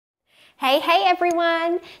Hey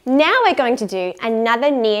everyone! Now we're going to do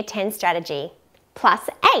another near 10 strategy, plus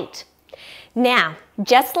 8. Now,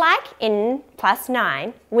 just like in plus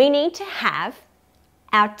 9, we need to have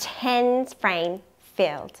our tens frame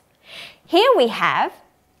filled. Here we have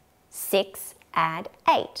 6 add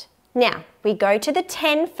 8. Now, we go to the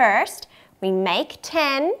 10 first, we make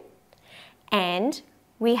 10, and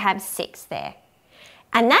we have 6 there.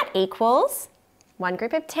 And that equals one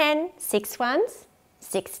group of 10, 6 ones,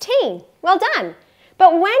 16. Well done.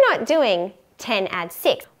 But we're not doing 10 add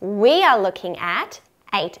 6. We are looking at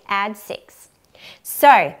 8 add 6.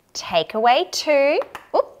 So take away 2.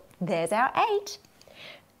 Oop, there's our 8.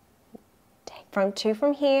 Take from 2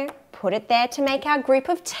 from here. Put it there to make our group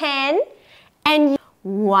of 10. And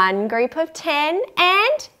one group of 10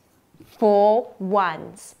 and 4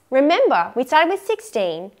 ones. Remember, we started with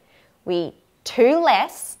 16. We 2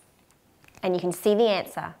 less. And you can see the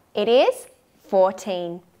answer. It is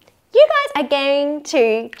 14. You guys are going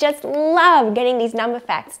to just love getting these number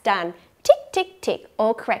facts done. Tick, tick, tick,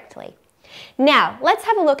 all correctly. Now, let's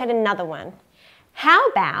have a look at another one. How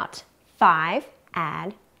about 5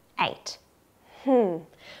 add 8?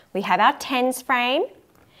 We have our tens frame.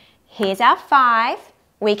 Here's our 5.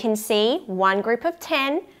 We can see one group of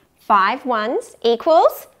 10, 5 ones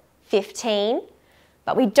equals 15.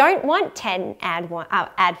 But we don't want 10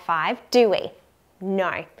 add 5, do we?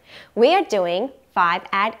 No. We are doing 5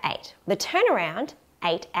 add 8. The turnaround,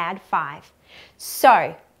 8 add 5.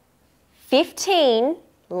 So, 15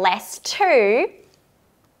 less 2,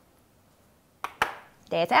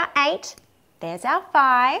 there's our 8, there's our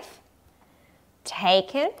 5.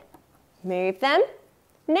 Take it, move them.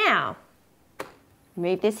 Now,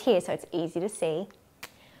 move this here so it's easy to see.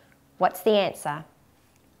 What's the answer?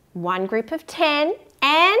 One group of 10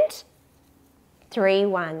 and 3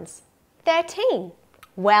 ones. 13.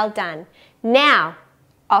 Well done. Now,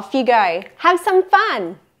 off you go. Have some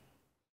fun.